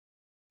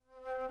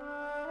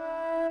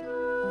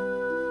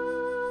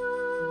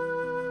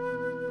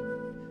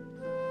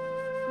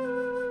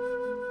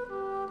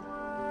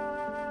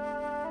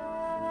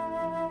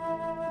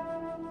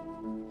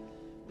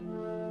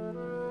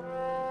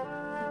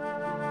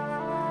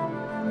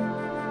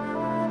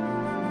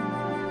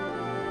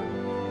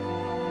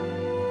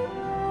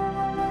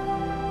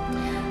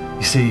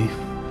see,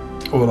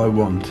 all I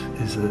want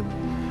is that,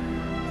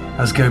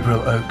 as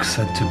Gabriel Oak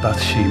said to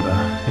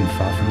Bathsheba in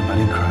Far From the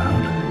Madding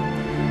Crowd,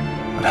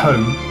 at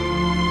home,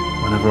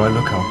 whenever I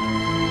look up,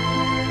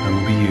 there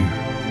will be you.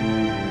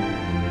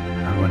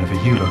 And whenever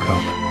you look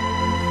up,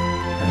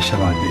 there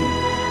shall I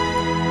be.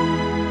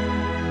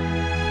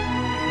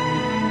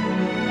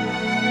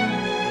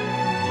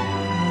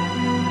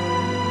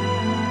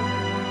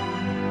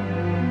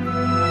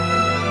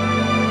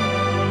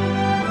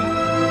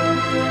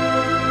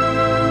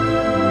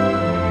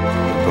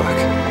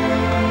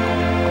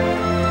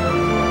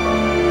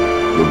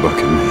 Look back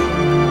at me.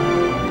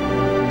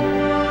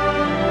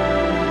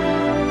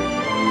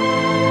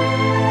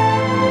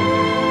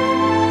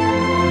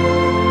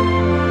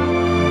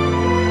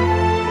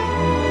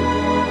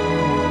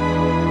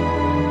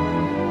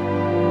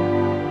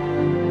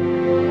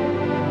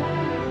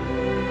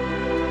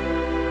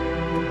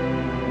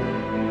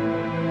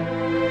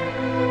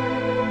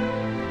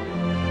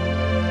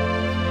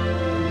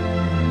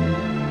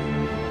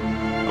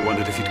 I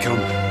wondered if you'd come.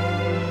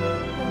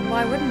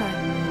 Why wouldn't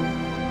I?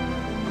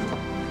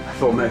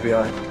 I thought maybe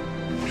I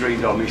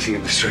dreamed our meeting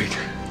in the street.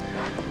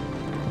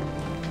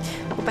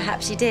 Well,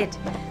 perhaps you did.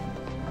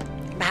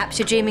 Perhaps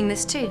you're dreaming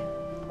this too.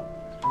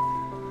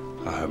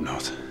 I hope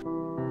not.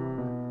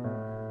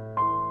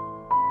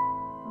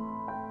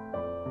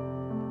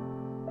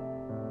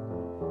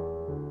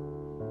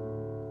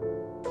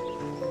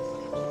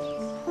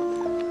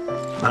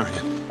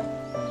 Marion,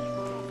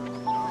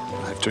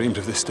 I've dreamed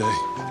of this day.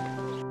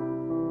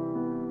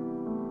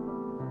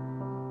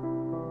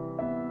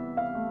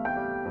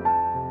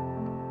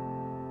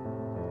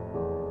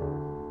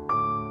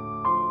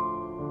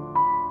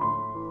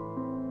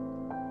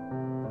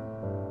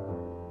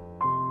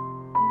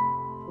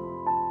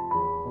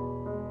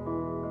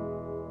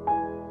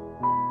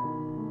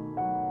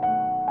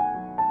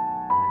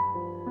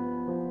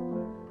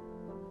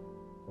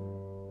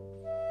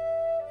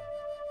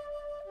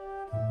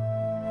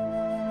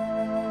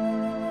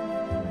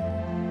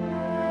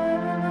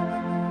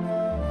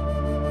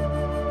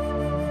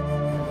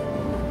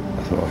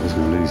 I thought I was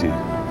going to lose you.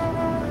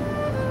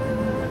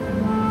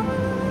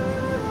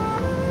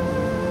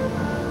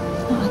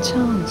 Not a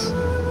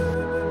chance.